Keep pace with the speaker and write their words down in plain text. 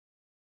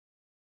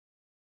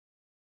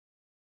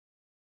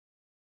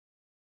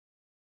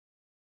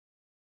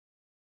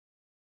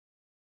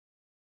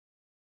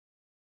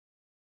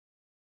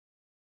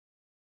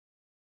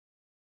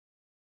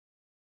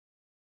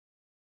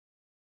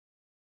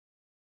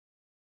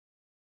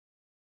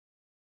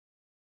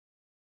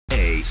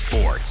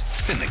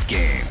It's in the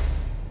game.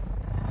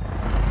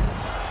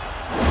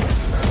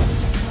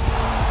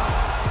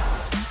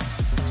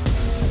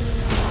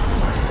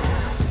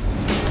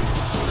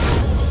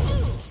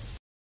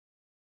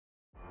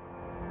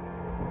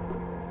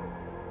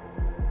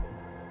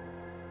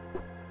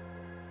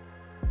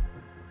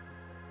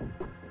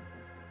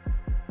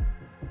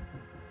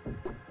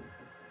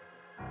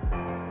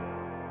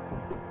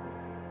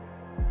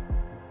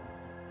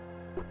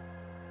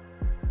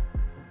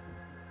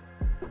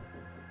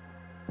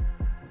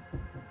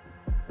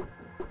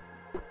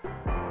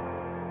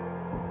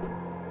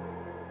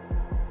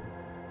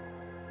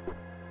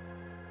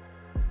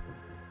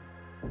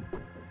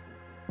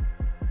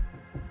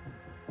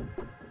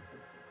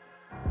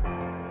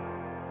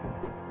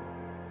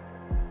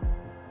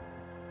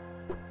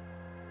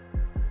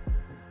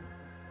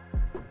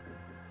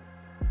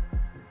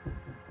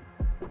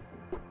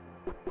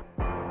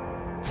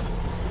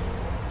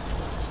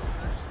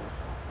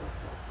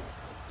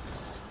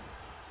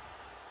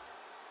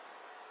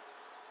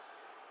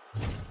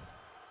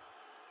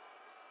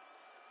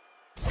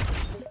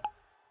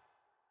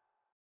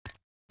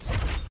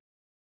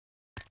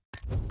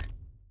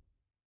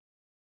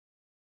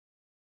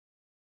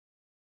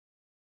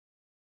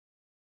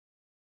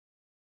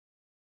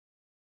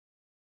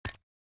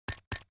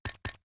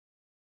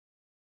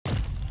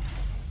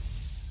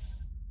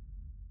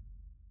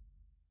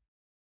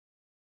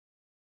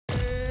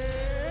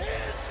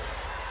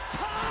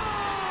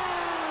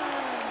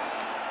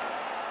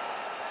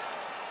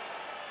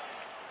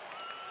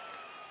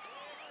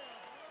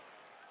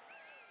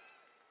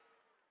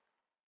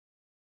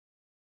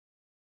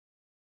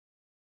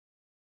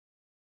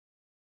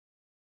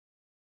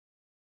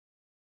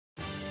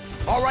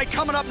 All right,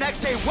 coming up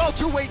next, a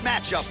welterweight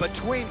matchup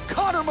between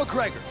Conor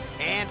McGregor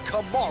and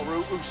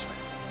Kamaru Usman.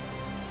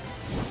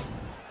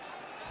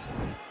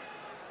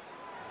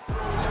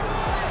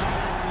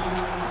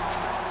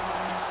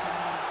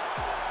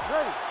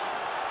 Ready?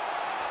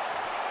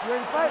 You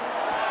ready to fight?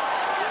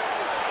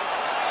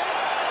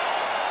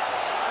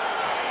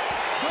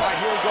 All right,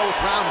 here we go with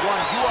round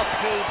one. You are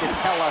paid to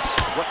tell us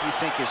what you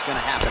think is going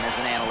to happen as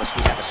an analyst.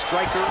 We have a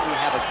striker, we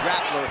have a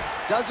grappler.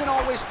 Doesn't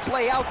always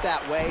play out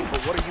that way,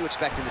 but what are you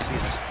expecting to see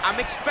this? I'm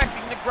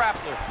expecting the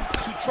grappler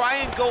to try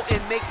and go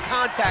and make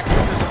contact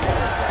with his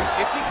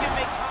opponent. If he can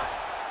make contact.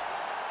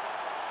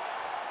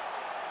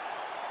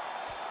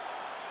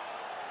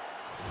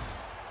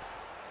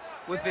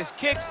 With his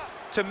kicks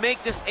to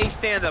make this a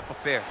stand-up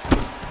affair.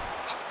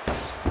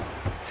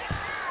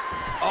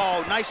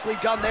 Oh, nicely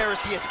done there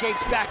as he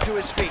escapes back to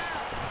his feet.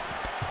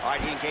 All right,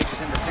 he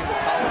engages in the single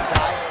collar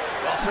tie.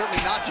 Well,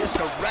 certainly not just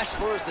a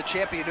wrestler, as the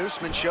champion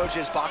Usman showed you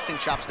his boxing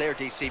chops there,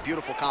 DC.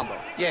 Beautiful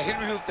combo. Yeah,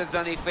 Henry Hooft has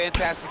done a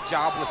fantastic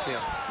job with him.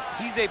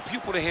 He's a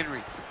pupil to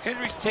Henry.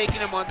 Henry's taking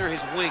him under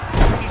his wing.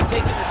 He's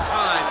taking the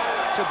time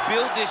to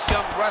build this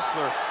young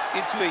wrestler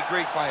into a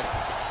great fighter.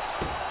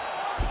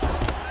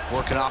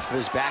 Working off of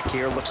his back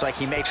here. Looks like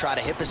he may try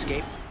to hip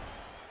escape.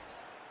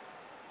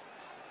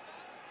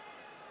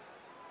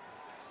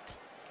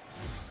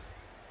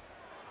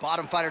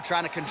 Bottom fighter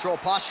trying to control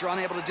posture,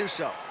 unable to do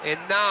so. And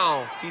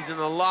now he's in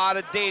a lot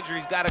of danger.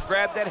 He's got to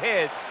grab that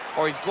head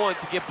or he's going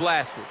to get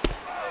blasted.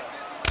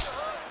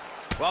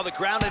 Well, the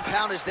ground and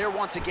pound is there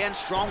once again.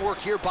 Strong work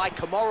here by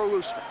Kamaru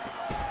Usman.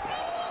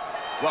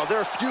 Well, there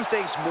are few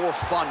things more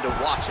fun to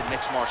watch in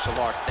mixed martial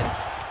arts than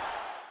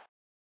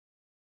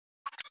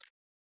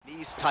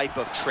these type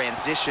of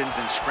transitions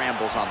and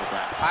scrambles on the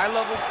ground.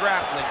 High-level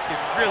grappling can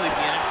really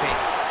be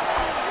entertaining.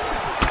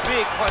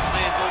 Big punch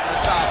lands over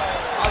the top.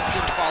 How's he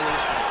gonna follow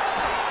this one?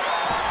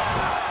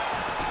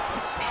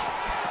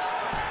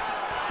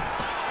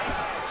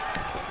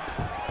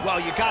 Well,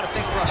 you gotta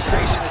think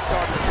frustration is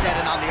starting to set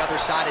in on the other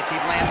side as he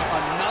lands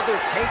another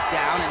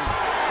takedown, and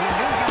he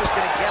knew he was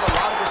gonna get a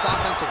lot of this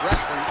offensive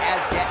wrestling. As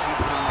yet, he's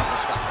been unable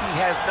to stop.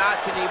 He has not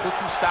been able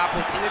to stop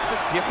it, and it's a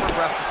different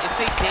wrestling.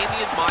 It's a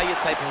Damian Maia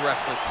type of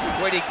wrestling,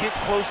 where they get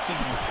close to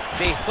you,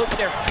 they hook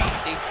their feet,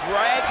 they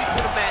drag you to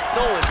the mat,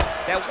 knowing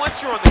that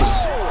once you're on the...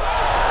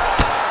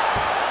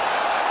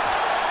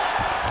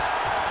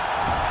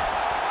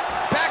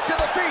 Back to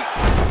the feet.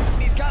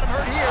 He's got him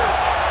hurt here.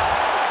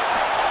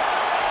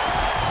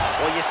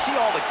 Well, you see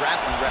all the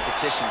grappling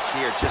repetitions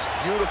here. Just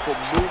beautiful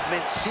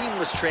movement,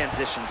 seamless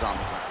transitions on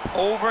the ground.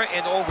 Over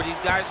and over, these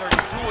guys are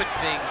doing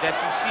things that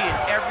you see in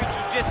every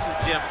jiu-jitsu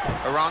gym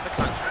around the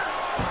country.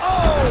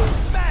 Oh,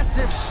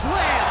 massive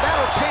slam.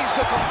 That'll change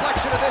the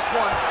complexion of this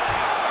one.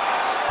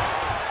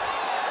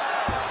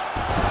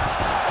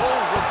 Oh,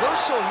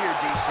 reversal here,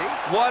 DC.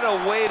 What a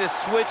way to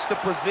switch the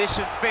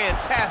position.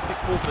 Fantastic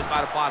movement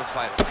by the bottom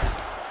fighter.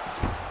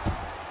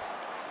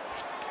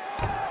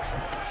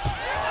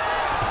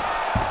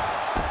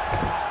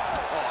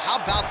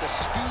 About the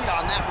speed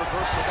on that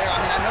reversal there. I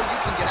mean, I know you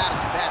can get out of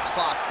some bad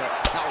spots, but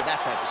not with that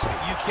type of speed.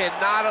 You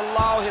cannot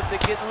allow him to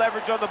get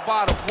leverage on the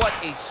bottom. What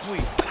a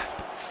sweep.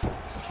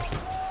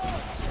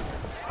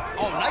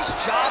 Oh, nice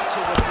job to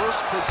reverse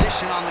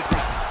position on the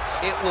ground.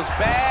 It was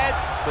bad,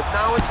 but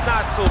now it's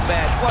not so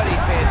bad. What a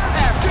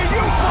fantastic. Do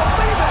you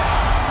believe it?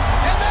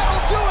 And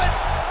that'll do it.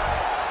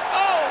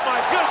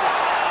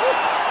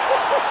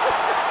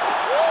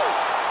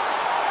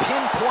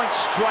 Pinpoint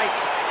strike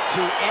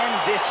to end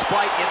this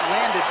fight. It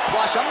landed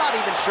flush. I'm not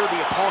even sure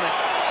the opponent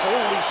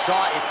wholly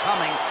saw it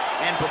coming,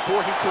 and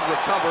before he could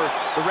recover,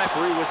 the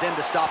referee was in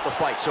to stop the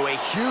fight. So a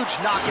huge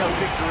knockout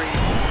victory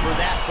for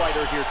that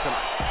fighter here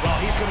tonight. Well,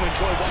 he's going to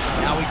enjoy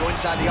one. Now we go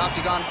inside the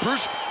octagon.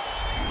 Bruce.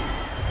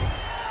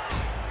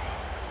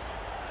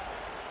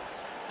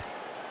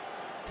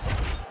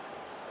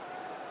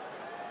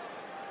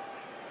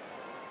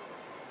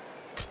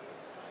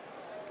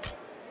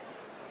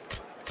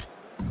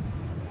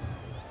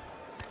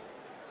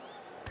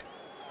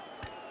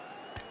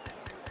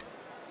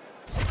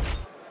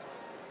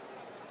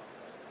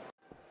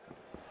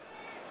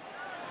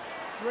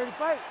 You ready to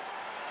fight?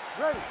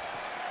 Ready.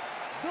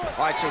 Do it.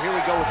 All right, so here we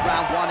go with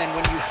round one, and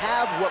when you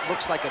have what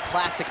looks like a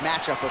classic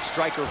matchup of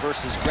striker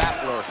versus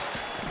grappler,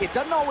 it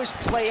doesn't always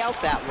play out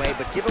that way,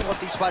 but given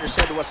what these fighters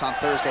said to us on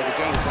Thursday, the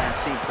game plan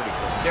seemed pretty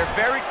clear. They're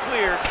very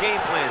clear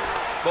game plans,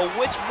 but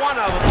which one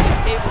of them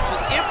is able to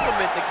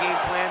implement the game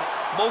plan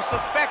most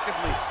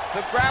effectively?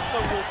 The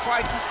grappler will try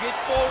to get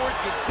forward,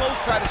 get close,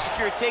 try to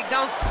secure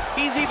takedowns.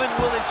 He's even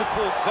willing to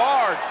pull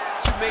guard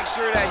to make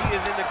sure that he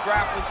is in the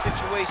grappling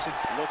situations.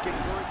 Looking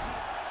for it.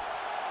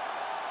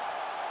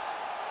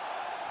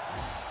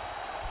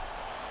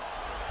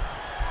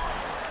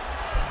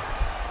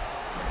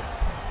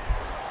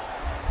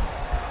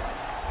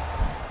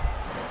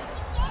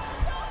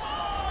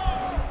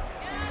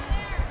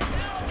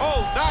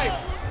 Oh, nice.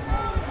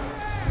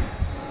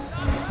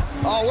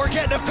 Oh, we're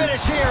getting a finish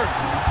here.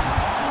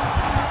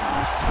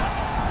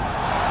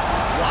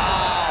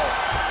 Wow.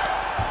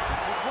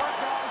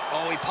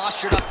 Oh, he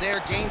postured up there,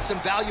 gained some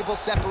valuable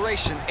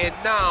separation. And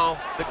now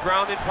the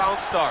ground and pound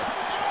starts.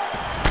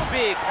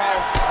 Big,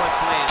 powerful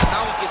punch lands.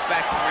 Now he gets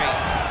back in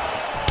range.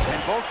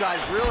 And both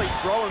guys really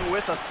throwing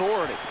with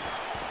authority.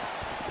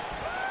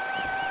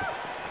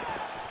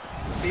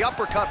 The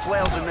uppercut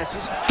flails and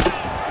misses.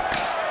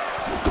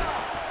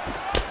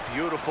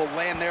 Beautiful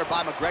land there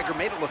by McGregor.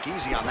 Made it look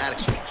easy on that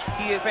exchange.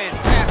 He is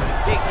fantastic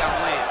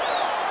takedown land.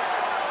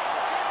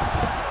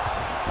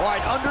 All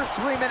right, under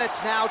 3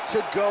 minutes now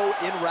to go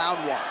in round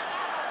one.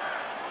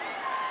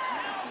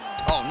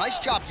 Oh, nice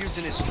job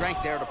using his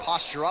strength there to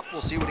posture up.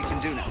 We'll see what he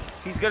can do now.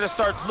 He's going to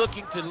start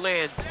looking to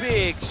land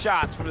big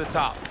shots from the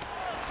top.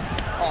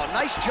 Oh,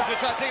 nice job. So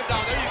try to take him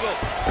down. There you go.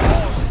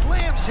 Oh,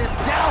 slams him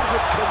down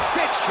with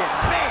conviction.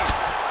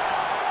 Man.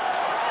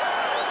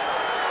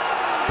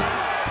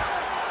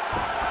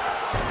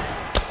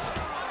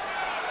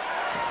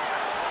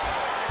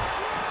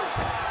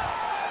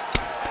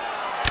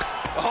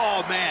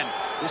 Oh, man,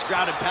 this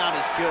ground and pound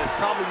is good.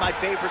 Probably my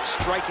favorite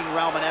striking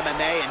realm in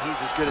MMA, and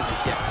he's as good as it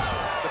gets.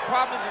 The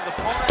problem is his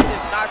opponent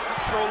is not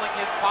controlling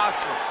his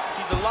posture.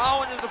 He's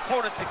allowing his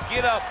opponent to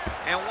get up,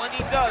 and when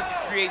he does, he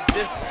creates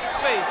this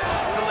space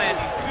to land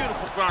these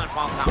beautiful ground and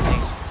pound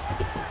combinations.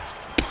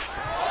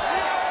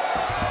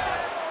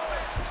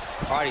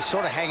 All right, he's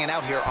sort of hanging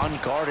out here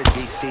unguarded,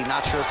 DC.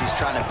 Not sure if he's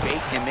trying to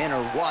bait him in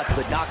or what,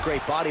 but not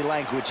great body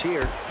language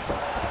here.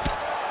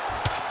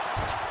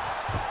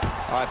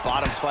 All right,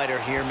 bottom fighter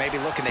here, maybe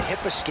looking to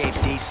hip escape,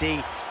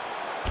 DC.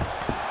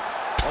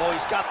 Oh,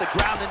 he's got the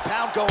ground and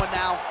pound going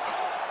now.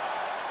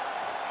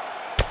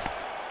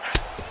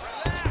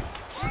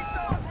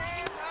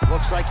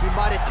 Looks like he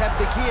might attempt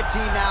the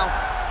guillotine now.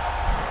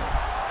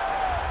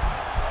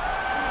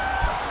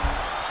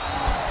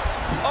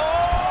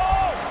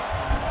 Oh!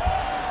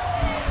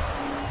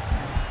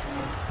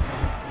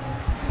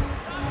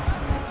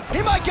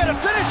 He might get a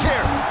finish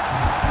here.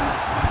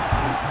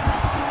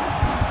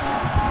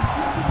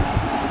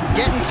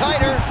 Getting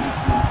tighter.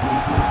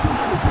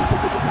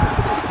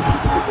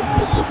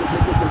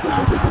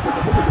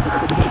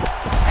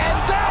 And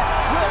that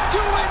will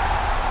do it.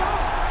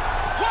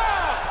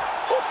 Wow!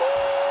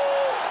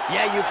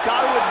 Yeah, you've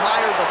got to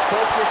admire the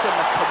focus and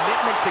the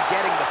commitment to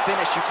getting the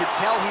finish. You could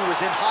tell he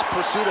was in hot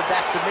pursuit of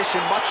that submission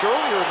much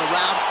earlier in the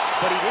round,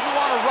 but he didn't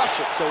want to rush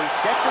it, so he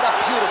sets it up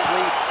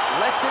beautifully,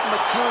 lets it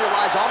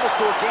materialize almost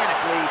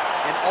organically,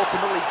 and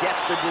ultimately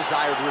gets the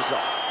desired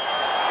result.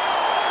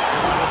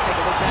 Let's take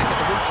a look back at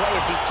the replay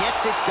as he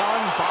gets it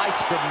done by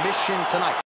submission tonight.